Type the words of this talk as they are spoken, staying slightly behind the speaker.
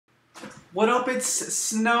What up, it's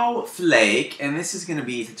Snowflake, and this is going to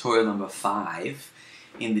be tutorial number 5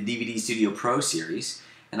 in the DVD Studio Pro series.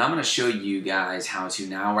 And I'm going to show you guys how to,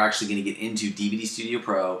 now we're actually going to get into DVD Studio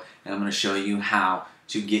Pro, and I'm going to show you how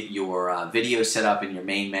to get your video set up in your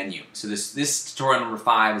main menu. So this tutorial number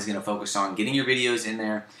 5 is going to focus on getting your videos in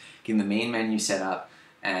there, getting the main menu set up,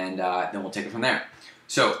 and then we'll take it from there.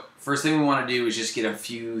 So first thing we want to do is just get a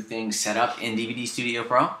few things set up in DVD Studio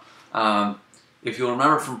Pro. If you'll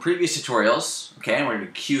remember from previous tutorials, okay, we're going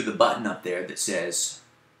to cue the button up there that says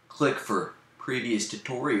click for previous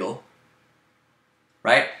tutorial,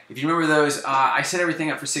 right? If you remember those, I set everything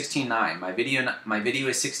up for 16:9. My video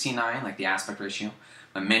is 16:9, like the aspect ratio.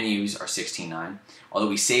 My menus are 16:9. Although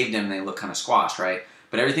we saved them, they look kind of squashed, right?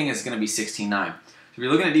 But everything is going to be 16:9. So if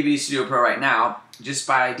you're looking at DVD Studio Pro right now, just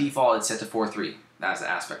by default it's set to 4:3. That's the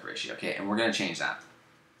aspect ratio, okay? And we're going to change that.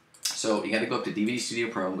 So you got to go up to DVD Studio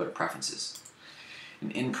Pro and go to Preferences.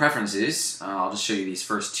 And in Preferences, I'll just show you these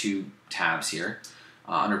first two tabs here.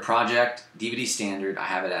 Under Project, DVD Standard, I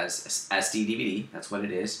have it as SD DVD, that's what it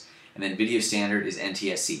is. And then Video Standard is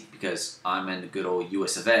NTSC, because I'm in the good old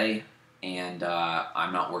US of A, and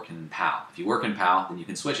I'm not working in PAL. If you work in PAL, then you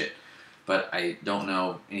can switch it. But I don't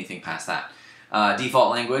know anything past that. Default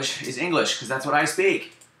language is English, because that's what I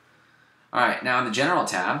speak. Alright, now in the General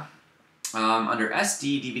tab, under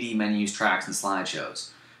SD, DVD, Menus, Tracks, and Slideshows,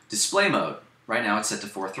 Display Mode. Right now it's set to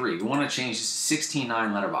 4:3. We want to change this to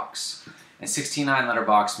 16:9 letterbox. And 16:9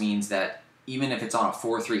 letterbox means that even if it's on a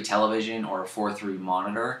 4:3 television or a 4:3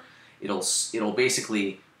 monitor, it'll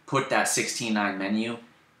basically put that 16:9 menu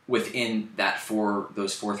within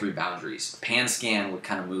those 4:3 boundaries. Pan scan would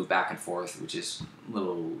kind of move back and forth, which is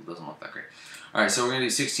doesn't look that great. All right, so we're going to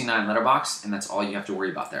do 16:9 letterbox, and that's all you have to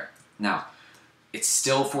worry about there. Now, it's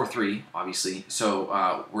still 4:3, obviously,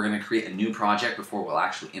 so we're going to create a new project before we'll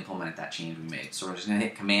actually implement that change we made. So we're just going to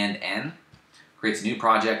hit Command-N, creates a new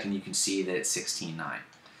project, and you can see that it's 16:9.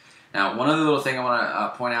 Now, one other little thing I want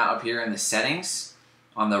to point out up here in the settings,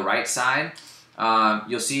 on the right side,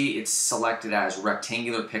 you'll see it's selected as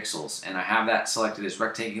rectangular pixels, and I have that selected as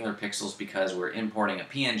rectangular pixels because we're importing a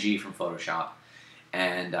PNG from Photoshop,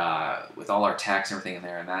 and with all our text and everything in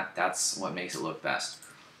there, and that's what makes it look best.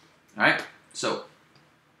 All right. So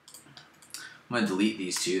I'm going to delete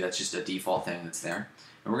these two. That's just a default thing that's there.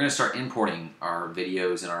 And we're going to start importing our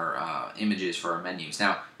videos and our images for our menus.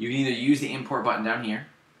 Now, you can either use the import button down here,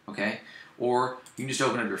 okay, or you can just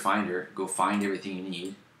open up your Finder, go find everything you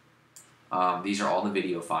need. These are all the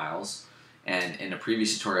video files. And in a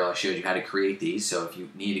previous tutorial, I showed you how to create these. So if you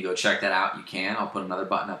need to go check that out, you can. I'll put another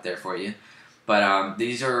button up there for you. But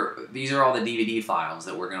these are all the DVD files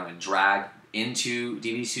that we're going to drag into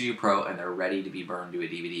DVD Studio Pro, and they're ready to be burned to a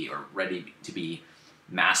DVD or ready to be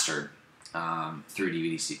mastered through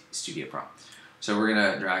DVD Studio Pro. So we're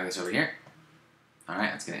going to drag this over here. All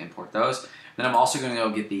right, it's going to import those. Then I'm also going to go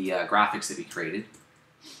get the graphics that we created.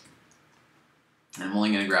 And I'm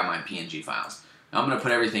only going to grab my PNG files. Now I'm going to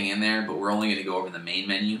put everything in there, but we're only going to go over the main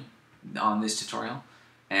menu on this tutorial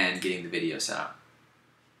and getting the video set up.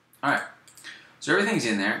 All right, so everything's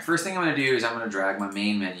in there. First thing I'm going to do is I'm going to drag my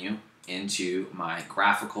main menu into my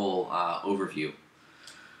graphical overview.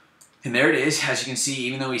 And there it is. As you can see,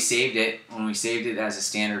 even though we saved it, when we saved it as a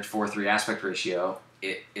standard 4:3 aspect ratio,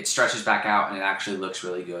 it stretches back out and it actually looks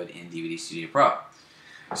really good in DVD Studio Pro.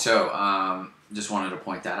 So just wanted to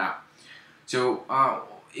point that out. So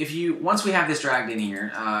once we have this dragged in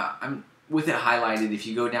here, I'm with it highlighted. If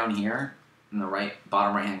you go down here in the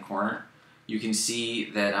bottom right hand corner, you can see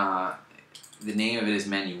that the name of it is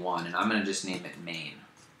Menu 1, and I'm going to just name it Main.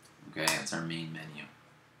 Okay, that's our main menu.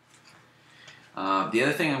 The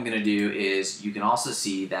other thing I'm going to do is you can also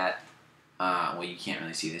see that, well, you can't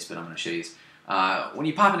really see this, but I'm going to show you this. When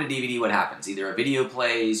you pop in a DVD, what happens? Either a video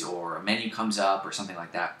plays or a menu comes up or something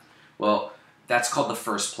like that. Well, that's called the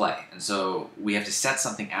first play. And so we have to set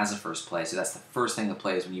something as a first play, so that's the first thing that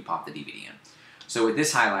plays when you pop the DVD in. So with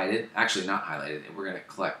this highlighted, actually not highlighted, we're going to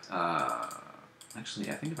collect, actually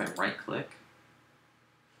I think if I right click,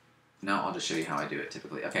 no, I'll just show you how I do it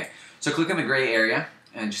typically. Okay, so click on the gray area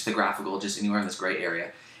and just the graphical, just anywhere in this gray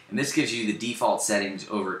area. And this gives you the default settings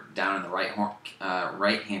over down in the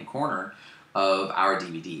right-hand corner of our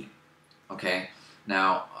DVD. Okay,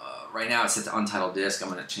 now right now it's set to untitled disc. I'm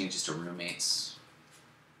going to change this to roommates.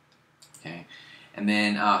 Okay, and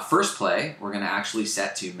then first play, we're going to actually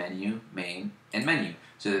set to menu, main, and menu.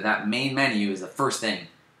 So that main menu is the first thing.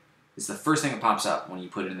 It's the first thing that pops up when you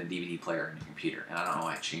put it in the DVD player in your computer. And I don't know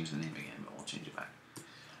why I changed the name again, but we'll change it back.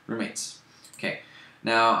 Roommates. Okay.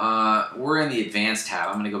 Now, we're in the Advanced tab.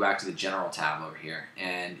 I'm going to go back to the General tab over here.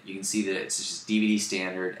 And you can see that it's just DVD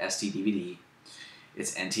Standard, SD DVD.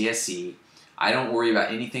 It's NTSC. I don't worry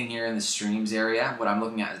about anything here in the streams area. What I'm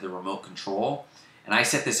looking at is the remote control, and I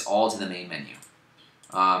set this all to the main menu.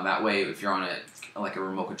 That way, if you're on a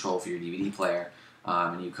remote control for your DVD player,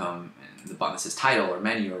 and you come and the button that says title or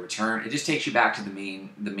menu or return, it just takes you back to the main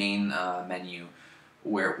menu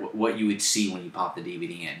where what you would see when you pop the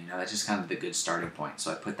DVD in. You know, that's just kind of the good starting point.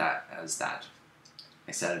 So I put that as that.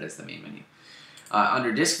 I set it as the main menu.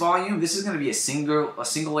 Under disc volume, this is going to be a single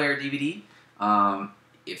layer DVD.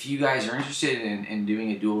 If you guys are interested in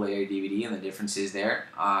doing a dual layer DVD and the differences there,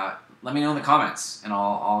 let me know in the comments, and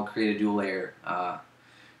I'll create a dual layer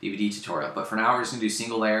DVD tutorial. But for now, we're just going to do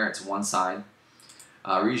single layer. It's one side.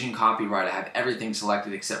 Region copyright, I have everything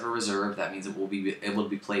selected except for reserved. That means it will be able to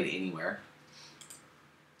be played anywhere.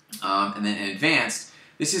 And then in advanced,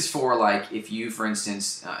 this is for like if you, for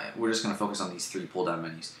instance, we're just going to focus on these 3 pull-down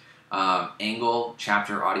menus. Angle,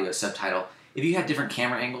 chapter, audio, subtitle. If you had different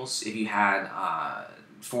camera angles, if you had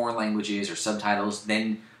foreign languages or subtitles,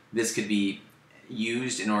 then this could be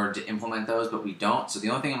used in order to implement those, but we don't. So the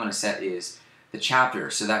only thing I'm going to set is the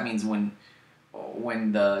chapter. So that means when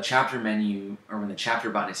the chapter menu or when the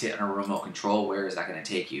chapter button is hit on a remote control, where is that going to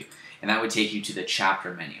take you? And that would take you to the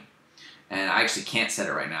chapter menu. And I actually can't set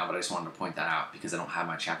it right now, but I just wanted to point that out because I don't have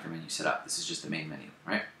my chapter menu set up. This is just the main menu,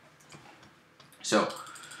 right? So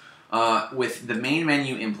with the main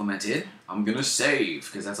menu implemented, I'm going to save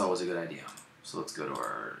because that's always a good idea. So let's go to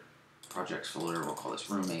our projects folder. We'll call this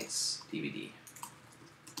Roommates DVD.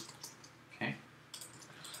 Okay.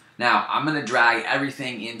 Now, I'm going to drag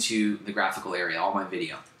everything into the graphical area, all my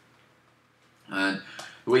video. And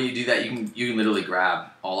the way you do that, you can literally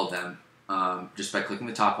grab all of them just by clicking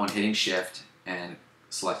the top one, hitting Shift, and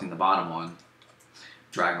selecting the bottom one.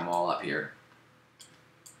 Drag them all up here.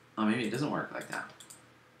 Oh, maybe it doesn't work like that.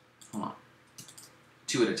 Hold on.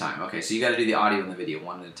 2 at a time. Okay, so you got to do the audio and the video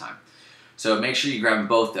 1 at a time. So make sure you grab them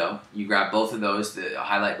both, though. You grab both of those,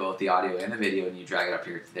 highlight both the audio and the video, and you drag it up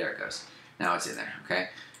here. There it goes. Now it's in there, okay?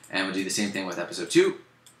 And we'll do the same thing with episode 2,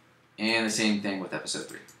 and the same thing with episode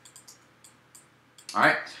 3. All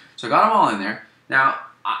right, so I got them all in there. Now,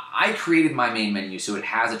 I created my main menu so it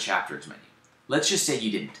has a chapters menu. Let's just say you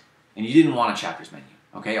didn't, and you didn't want a chapters menu,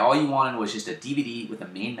 okay? All you wanted was just a DVD with a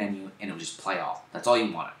main menu, and it would just play all. That's all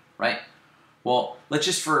you wanted, right? Well, let's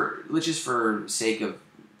just for sake of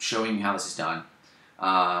showing you how this is done,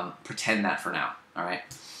 pretend that for now, all right?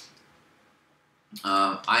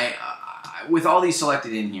 With all these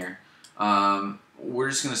selected in here,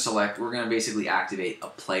 we're going to basically activate a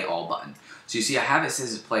play all button. So you see I have it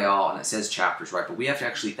says play all and it says chapters, right? But we have to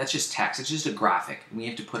actually, that's just text, it's just a graphic. We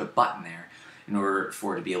have to put a button there in order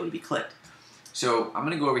for it to be able to be clicked. So I'm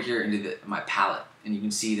going to go over here into my palette, and you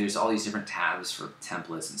can see there's all these different tabs for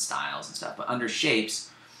templates and styles and stuff. But under shapes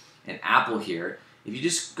and Apple here, if you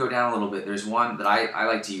just go down a little bit, there's one that I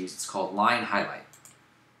like to use. It's called line highlight,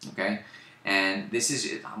 okay? And this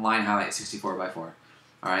is line highlight 64 by 4.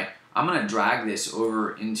 All right, I'm going to drag this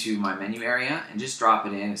over into my menu area and just drop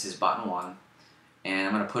it in. It says button 1, and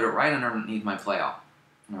I'm going to put it right underneath my play all.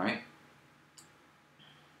 All right.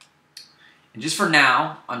 And just for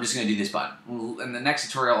now, I'm just going to do this button. In the next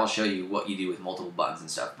tutorial, I'll show you what you do with multiple buttons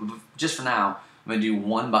and stuff. But just for now, I'm going to do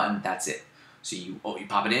one button. That's it. So you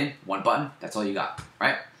pop it in, one button. That's all you got,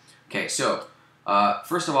 right? Okay. So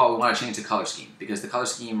first of all, we want to change the color scheme because the color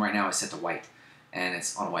scheme right now is set to white, and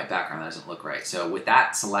it's on a white background. That doesn't look right. So with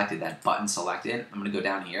that selected, that button selected, I'm going to go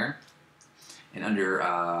down here, and under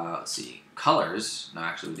let's see, colors. No,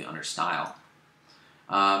 actually, we'll do under style.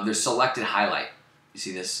 There's selected highlight. You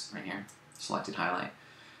see this right here? Selected highlight.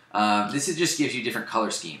 This just gives you different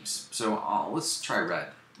color schemes. So let's try red.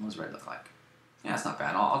 What does red look like? Yeah, it's not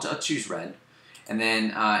bad. I'll choose red. And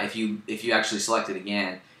then if you actually select it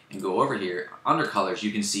again and go over here under colors,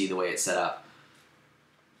 you can see the way it's set up.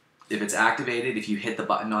 If it's activated, if you hit the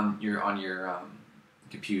button on your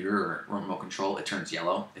computer or remote control, it turns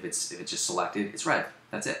yellow. If it's just selected, it's red.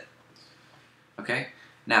 That's it. Okay.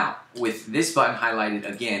 Now with this button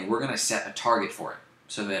highlighted again, we're going to set a target for it.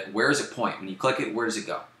 So that where does it point? When you click it, where does it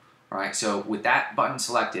go? All right. So with that button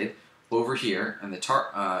selected over here in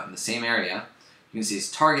the same area, you can see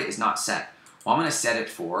its target is not set. Well, I'm going to set it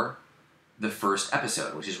for the first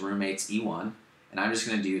episode, which is Roommates E1, and I'm just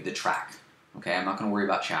going to do the track. Okay. I'm not going to worry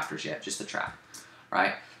about chapters yet, just the track. All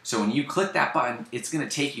right. So when you click that button, it's going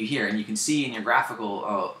to take you here, and you can see in your graphical,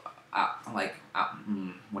 what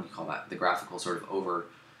do you call that? The graphical sort of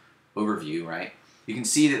overview, right? You can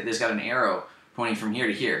see that there's got an arrow pointing from here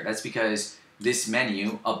to here. That's because this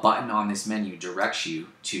menu, a button on this menu, directs you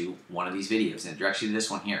to one of these videos, and it directs you to this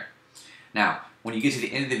one here. Now, when you get to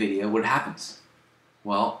the end of the video, what happens?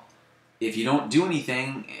 Well, if you don't do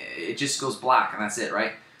anything, it just goes black, and that's it,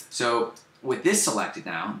 right? So with this selected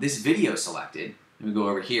now, this video selected, let me go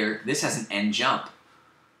over here, this has an end jump.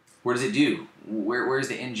 What does it do? Where's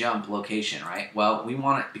the end jump location, right? Well, we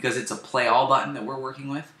want it, because it's a play all button that we're working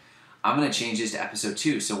with, I'm going to change this to episode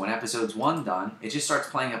 2. So when episode's 1 done, it just starts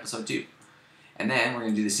playing episode 2. And then we're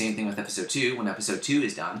going to do the same thing with episode 2. When episode 2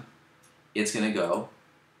 is done, it's going to go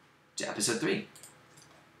to episode 3.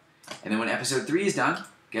 And then when episode 3 is done,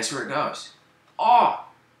 guess where it goes? Oh!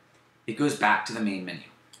 It goes back to the main menu.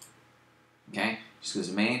 Okay? Just goes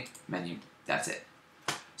to main menu. That's it.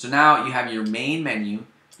 So now you have your main menu.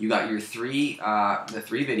 You got your the 3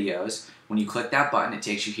 videos. When you click that button, it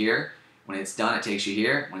takes you here. When it's done, it takes you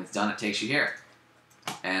here. When it's done, it takes you here.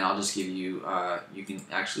 And I'll just give you, you can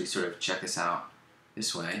actually sort of check this out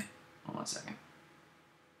this way. Hold on a second.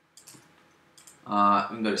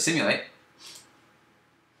 We can go to simulate.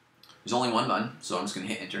 There's only one button, so I'm just going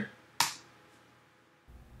to hit enter.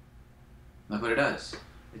 Look what it does.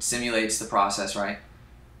 It simulates the process, right?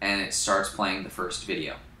 And it starts playing the first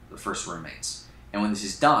video, the first roommates. And when this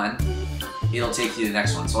is done, it'll take you to the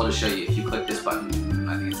next one. So I'll just show you. If you click this button,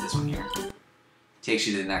 I think it's this one here, it takes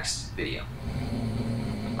you to the next video.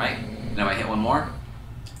 Right? And if I hit one more,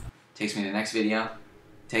 it takes me to the next video,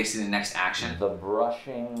 takes you to the next action. The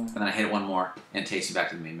brushing. And then I hit one more, and it takes you back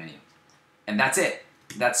to the main menu. And that's it.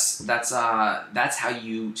 That's how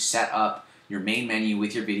you set up your main menu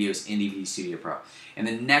with your videos in DVD Studio Pro. In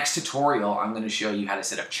the next tutorial, I'm going to show you how to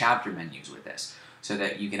set up chapter menus with this, so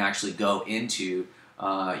that you can actually go into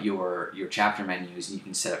your chapter menus and you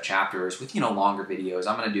can set up chapters with longer videos.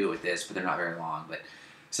 I'm going to do it with this, but they're not very long. But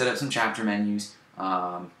set up some chapter menus,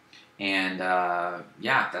 yeah,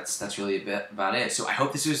 that's really a bit about it. So I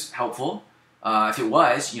hope this was helpful. If it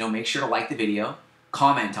was, make sure to like the video,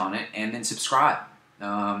 comment on it, and then subscribe.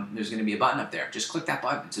 There's going to be a button up there. Just click that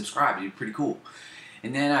button and subscribe. It'd be pretty cool.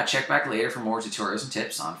 And then check back later for more tutorials and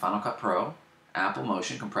tips on Final Cut Pro, Apple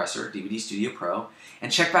Motion Compressor, DVD Studio Pro,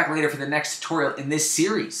 and check back later for the next tutorial in this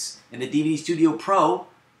series, in the DVD Studio Pro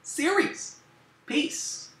series.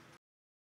 Peace.